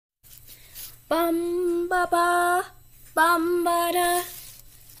Bum ba ba, bum ba da,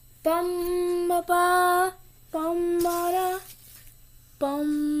 bum ba ba, bum ba da,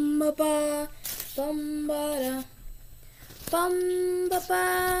 bum ba ba, bum ba da, bum ba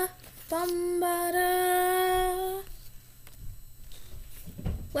ba, bum ba da.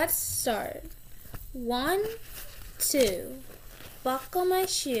 Let's start. 1, 2, buckle my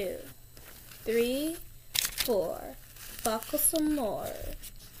shoe. 3, 4, buckle some more.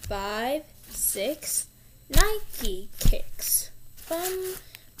 5, 6, Nike kicks. Bum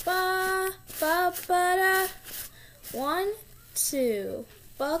ba ba ba da. 1, 2,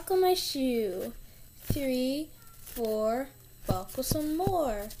 buckle my shoe. 3, 4, buckle some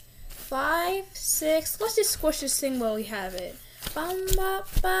more. 5, 6. Let's just squish this thing while we have it. Bum ba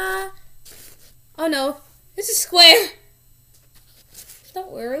ba. Oh no, this is square.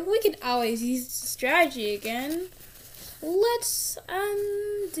 Don't worry, we can always use the strategy again. Let's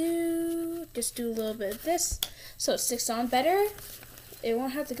undo. Just do a little bit of this so it sticks on better. It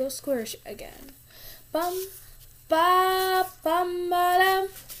won't have to go square again. Bum ba bum ba dum.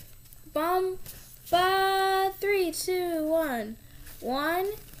 Bum ba 3, 2, 1. 1,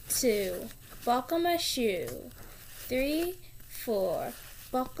 2. Buckle my shoe. 3, 4.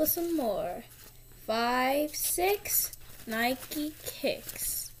 Buckle some more. 5, 6. Nike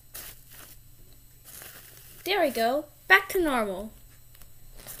kicks. There we go. Back to normal.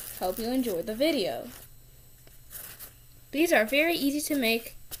 Hope you enjoyed the video. These are very easy to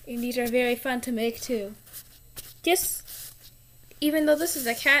make, and these are very fun to make too. Just, even though this is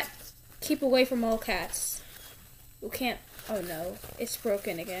a cat, keep away from all cats. You can't, oh no, it's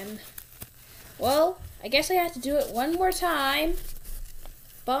broken again. Well, I guess I have to do it one more time.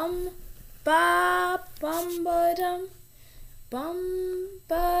 Bum, ba, bum, ba, dum. Bum,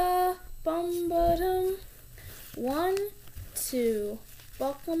 ba, bum, ba, dum. 1, 2,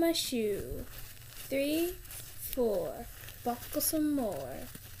 buckle my shoe. 3, 4, buckle some more.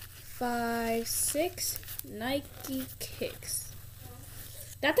 5, 6, Nike kicks.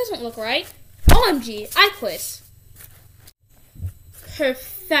 That doesn't look right. OMG, I quit.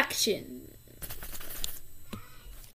 Perfection.